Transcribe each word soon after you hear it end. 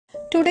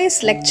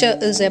Today's lecture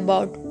is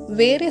about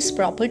various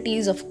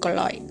properties of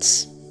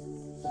colloids.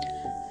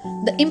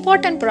 The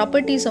important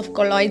properties of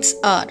colloids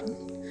are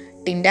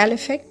Tyndall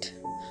effect,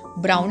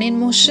 Brownian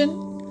motion,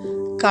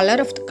 color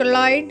of the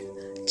colloid,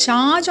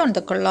 charge on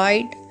the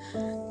colloid,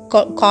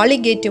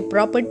 colligative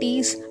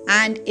properties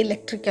and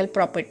electrical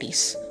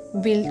properties.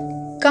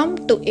 We'll come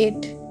to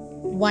it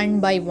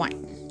one by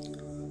one.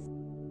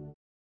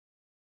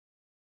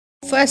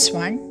 First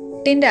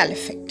one, Tyndall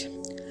effect.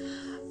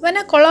 When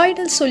a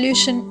colloidal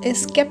solution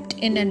is kept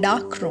in a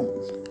dark room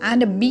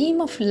and a beam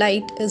of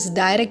light is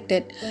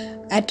directed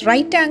at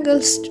right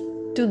angles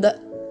to the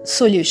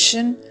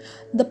solution,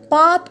 the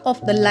path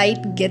of the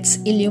light gets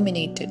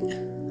illuminated.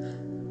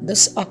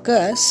 This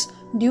occurs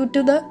due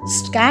to the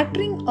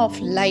scattering of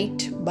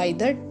light by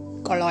the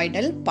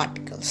colloidal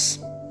particles.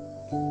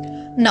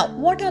 Now,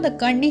 what are the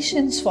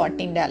conditions for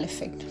Tyndall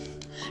effect?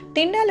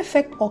 Tyndall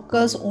effect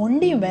occurs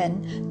only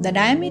when the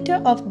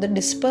diameter of the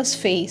dispersed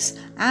phase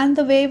and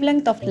the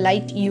wavelength of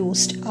light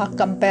used are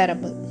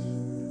comparable,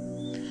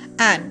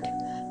 and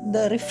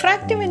the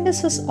refractive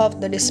indices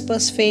of the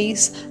dispersed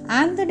phase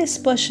and the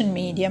dispersion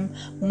medium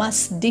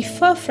must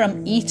differ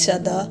from each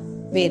other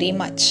very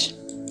much.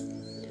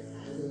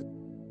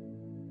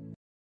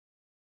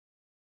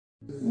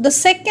 The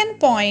second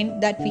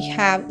point that we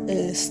have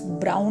is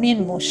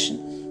Brownian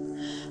motion.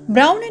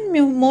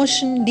 Brownian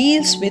motion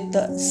deals with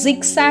the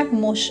zigzag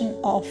motion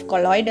of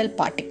colloidal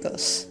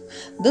particles.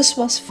 This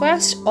was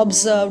first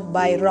observed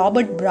by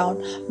Robert Brown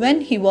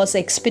when he was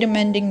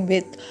experimenting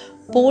with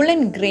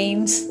pollen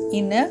grains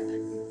in a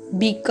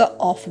beaker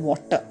of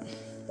water.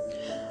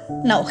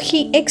 Now,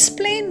 he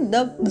explained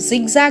the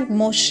zigzag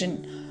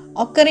motion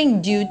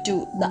occurring due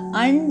to the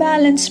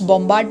unbalanced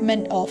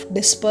bombardment of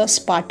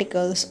dispersed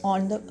particles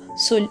on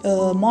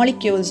the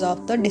molecules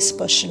of the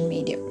dispersion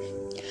medium.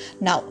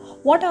 Now,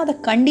 what are the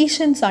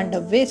conditions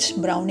under which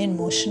Brownian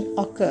motion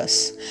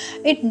occurs?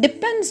 It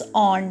depends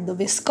on the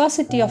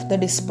viscosity of the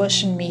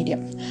dispersion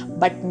medium,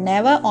 but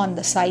never on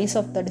the size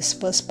of the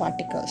dispersed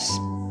particles.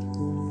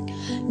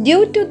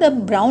 Due to the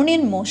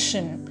Brownian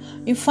motion,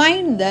 you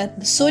find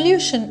that the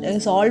solution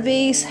is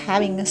always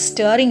having a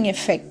stirring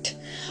effect,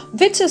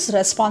 which is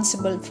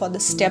responsible for the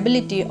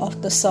stability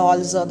of the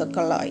salts or the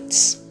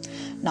colloids.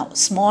 Now,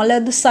 smaller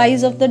the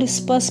size of the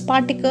dispersed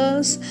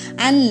particles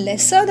and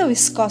lesser the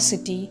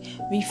viscosity,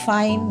 we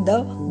find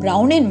the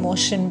Brownian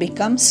motion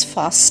becomes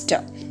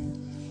faster.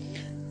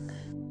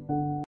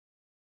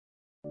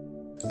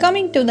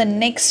 Coming to the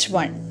next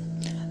one,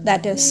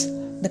 that is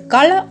the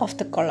color of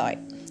the colloid.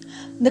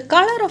 The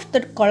color of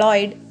the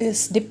colloid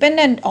is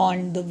dependent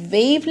on the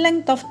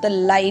wavelength of the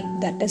light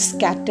that is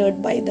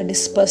scattered by the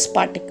dispersed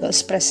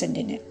particles present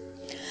in it.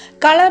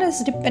 Color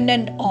is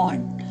dependent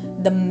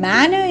on the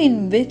manner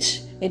in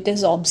which it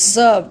is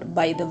observed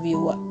by the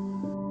viewer.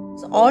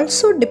 It's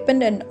also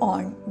dependent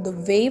on the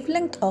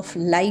wavelength of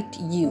light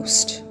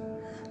used.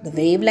 The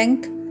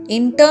wavelength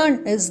in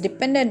turn is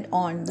dependent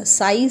on the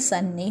size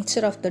and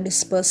nature of the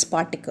dispersed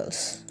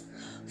particles.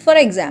 For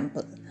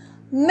example,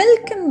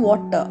 milk in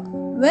water,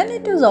 when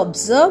it is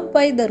observed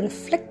by the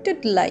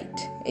reflected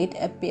light, it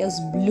appears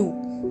blue.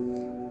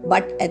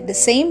 But at the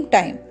same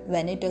time,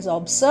 when it is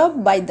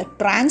observed by the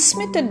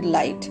transmitted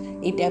light,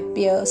 it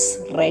appears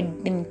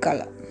red in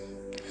color.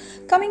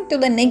 Coming to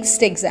the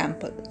next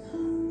example,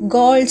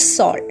 gold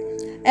salt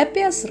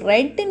appears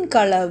red in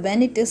color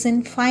when it is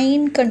in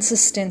fine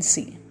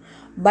consistency,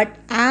 but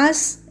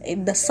as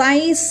the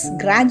size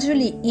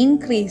gradually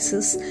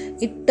increases,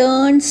 it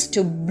turns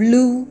to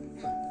blue,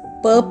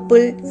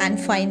 purple and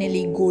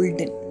finally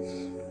golden.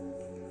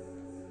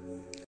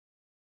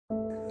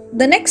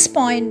 The next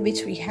point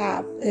which we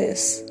have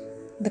is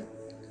the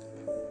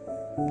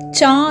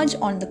charge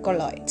on the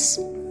colloids.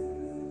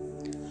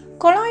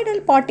 Colloidal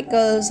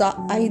particles are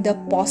either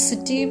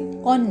positive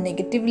or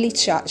negatively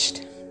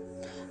charged.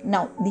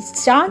 Now,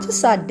 these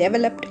charges are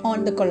developed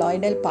on the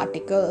colloidal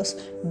particles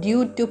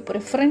due to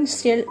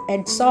preferential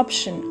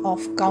adsorption of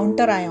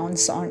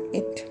counterions on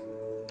it.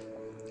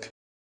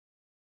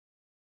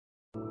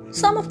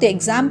 Some of the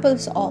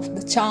examples of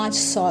the charged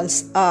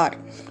salts are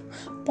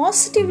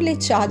positively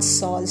charged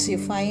salts. You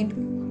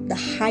find the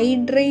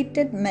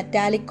hydrated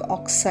metallic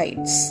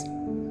oxides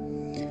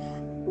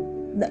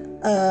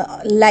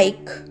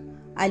like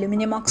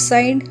aluminum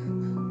oxide,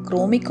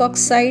 chromic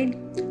oxide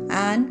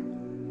and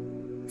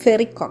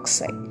ferric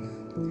oxide.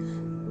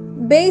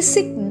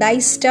 Basic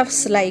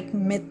dyestuffs like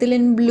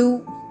methylene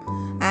blue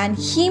and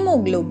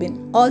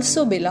hemoglobin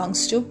also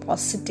belongs to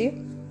positive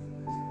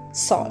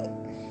salt.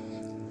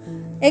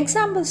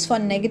 Examples for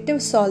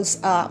negative salts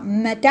are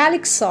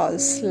metallic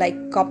salts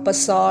like copper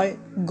salt,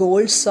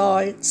 gold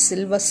salt,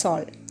 silver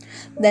salt.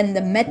 Then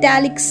the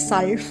metallic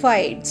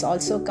sulfides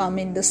also come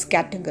in this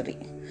category.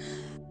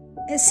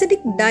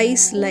 Acidic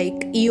dyes like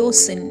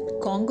eosin,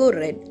 Congo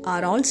red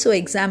are also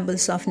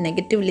examples of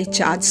negatively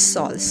charged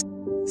salts.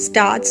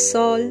 Starch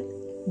salt,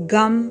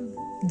 gum,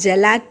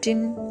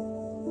 gelatin,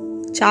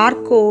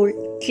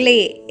 charcoal,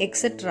 clay,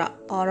 etc.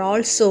 are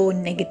also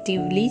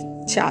negatively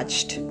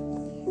charged.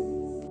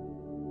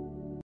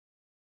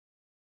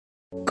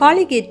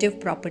 Colligative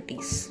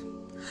properties.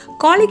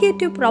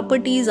 Colligative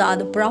properties are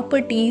the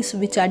properties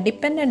which are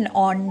dependent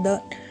on the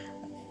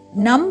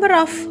number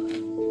of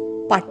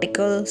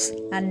particles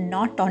and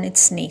not on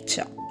its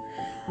nature.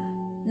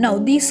 Now,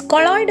 these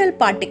colloidal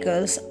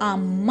particles are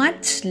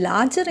much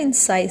larger in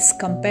size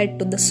compared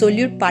to the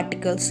solute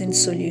particles in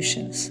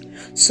solutions.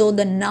 So,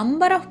 the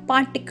number of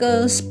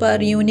particles per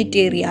unit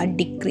area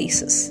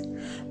decreases.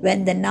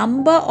 When the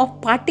number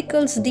of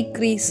particles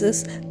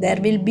decreases, there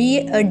will be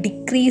a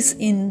decrease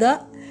in the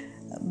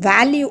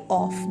value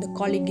of the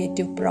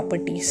colligative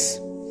properties.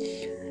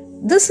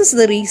 This is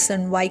the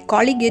reason why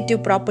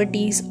colligative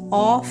properties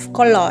of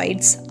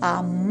colloids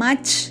are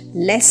much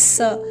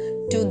lesser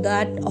to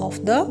that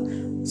of the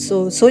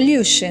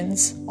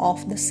solutions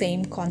of the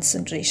same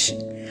concentration.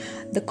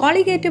 The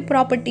colligative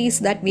properties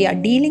that we are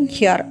dealing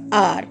here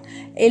are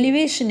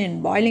elevation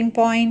in boiling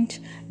point,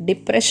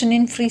 depression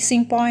in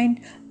freezing point,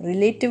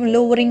 relative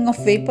lowering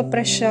of vapor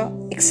pressure,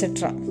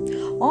 etc.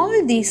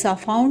 All these are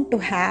found to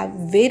have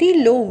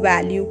very low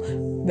value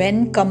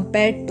when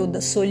compared to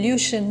the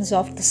solutions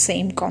of the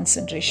same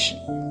concentration.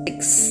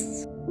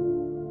 6.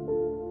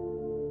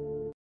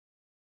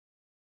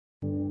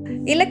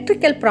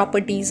 Electrical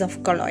properties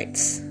of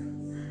colloids.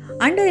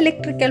 Under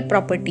electrical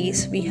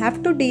properties, we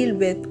have to deal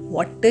with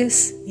what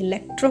is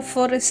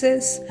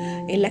electrophoresis,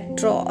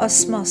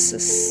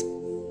 electroosmosis.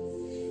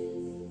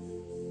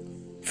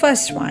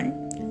 First one,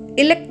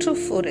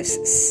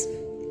 electrophoresis.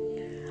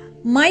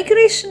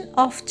 Migration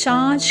of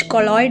charged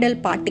colloidal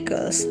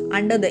particles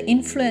under the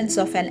influence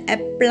of an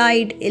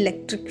applied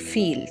electric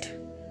field.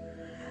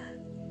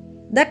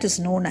 That is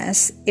known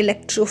as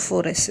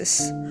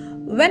electrophoresis.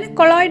 When a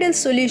colloidal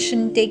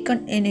solution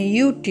taken in a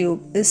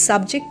U-tube is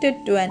subjected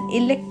to an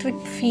electric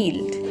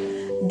field,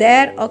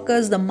 there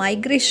occurs the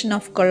migration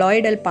of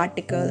colloidal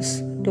particles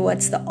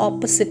towards the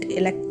opposite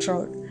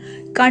electrode,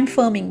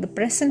 confirming the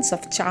presence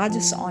of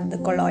charges on the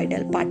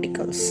colloidal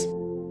particles.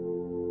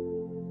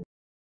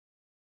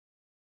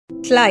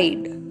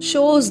 Slide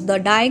shows the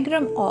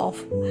diagram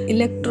of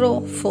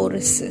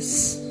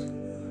electrophoresis.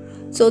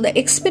 So the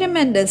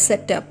experimental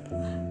setup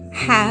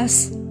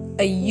has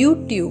a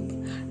U-tube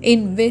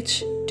in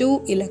which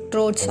two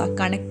electrodes are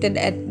connected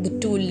at the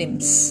two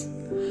limbs.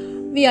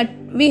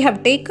 We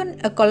have taken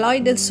a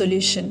colloidal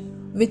solution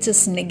which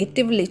is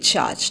negatively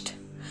charged.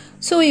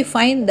 So we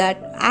find that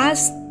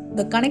as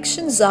the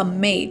connections are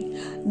made,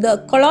 the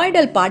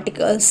colloidal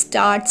particle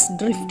starts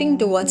drifting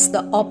towards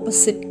the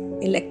opposite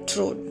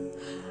electrode,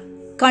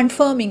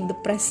 confirming the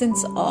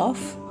presence of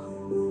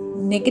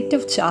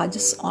negative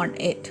charges on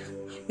it.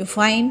 You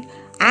find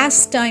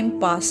as time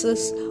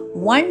passes,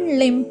 one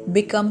limb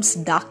becomes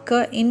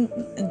darker in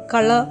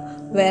color,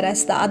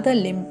 whereas the other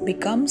limb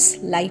becomes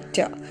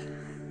lighter.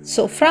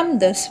 So from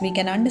this, we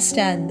can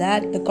understand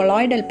that the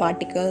colloidal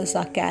particles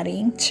are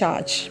carrying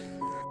charge.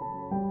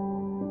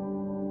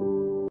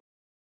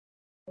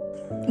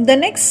 The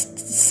next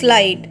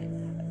slide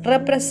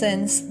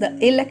represents the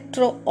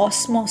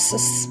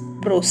electroosmosis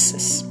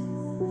process.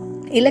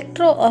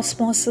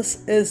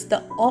 Electroosmosis is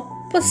the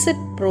opposite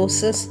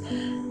process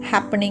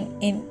happening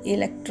in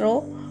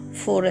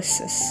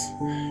electrophoresis.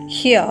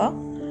 Here,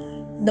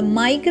 the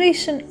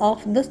migration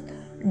of the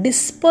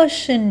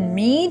dispersion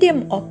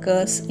medium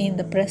occurs in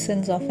the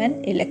presence of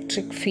an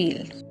electric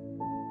field.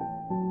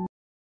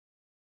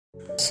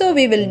 So,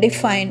 we will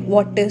define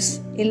what is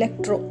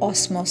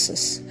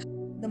electroosmosis.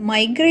 The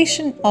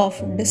migration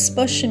of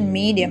dispersion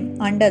medium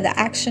under the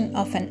action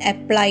of an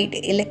applied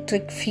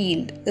electric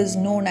field is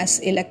known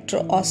as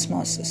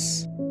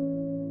electroosmosis.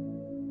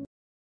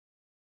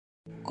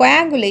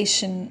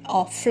 Coagulation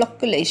or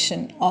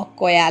flocculation or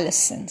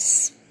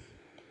coalescence.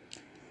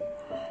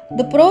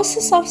 The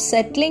process of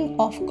settling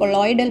of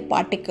colloidal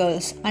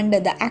particles under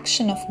the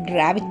action of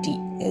gravity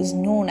is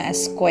known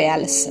as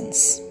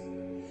coalescence.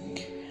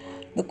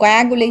 The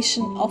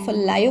coagulation of a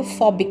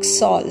lyophobic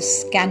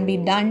salts can be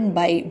done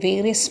by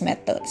various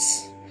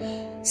methods.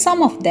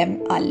 Some of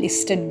them are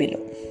listed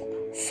below.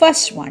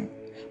 First one,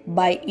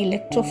 by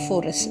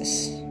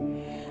electrophoresis.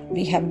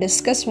 We have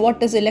discussed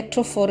what is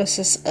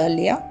electrophoresis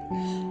earlier.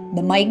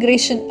 The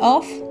migration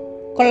of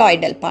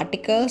colloidal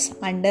particles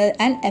under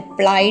an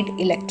applied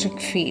electric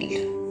field.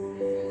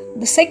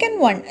 The second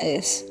one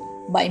is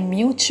by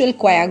mutual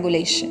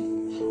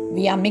coagulation.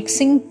 We are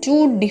mixing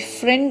two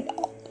different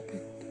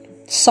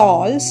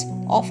salts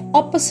of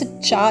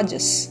opposite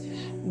charges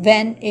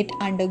when it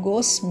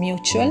undergoes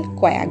mutual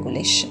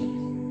coagulation.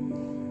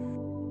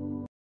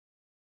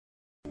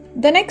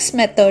 The next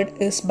method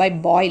is by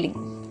boiling.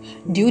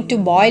 Due to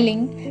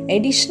boiling,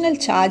 additional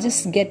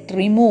charges get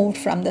removed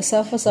from the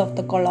surface of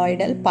the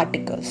colloidal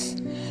particles.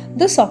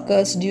 This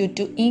occurs due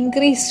to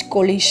increased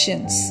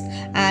collisions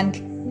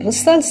and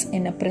results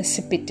in a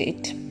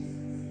precipitate.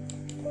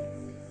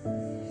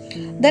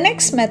 The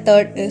next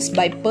method is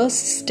by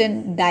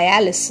persistent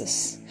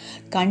dialysis.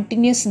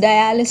 Continuous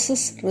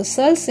dialysis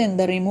results in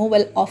the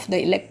removal of the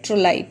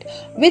electrolyte,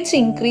 which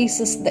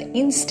increases the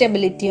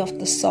instability of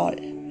the salt,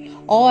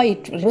 or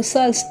it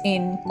results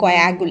in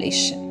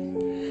coagulation.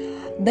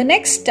 The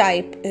next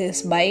type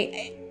is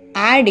by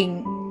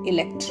adding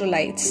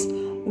electrolytes.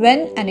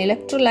 When an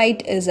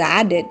electrolyte is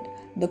added,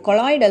 the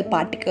colloidal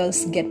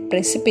particles get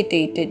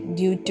precipitated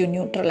due to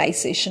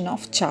neutralization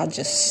of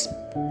charges.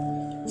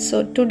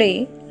 So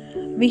today,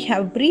 we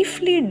have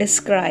briefly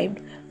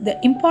described the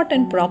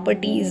important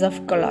properties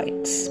of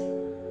colloids.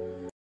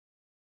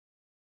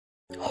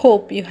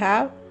 Hope you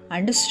have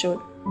understood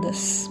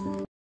this.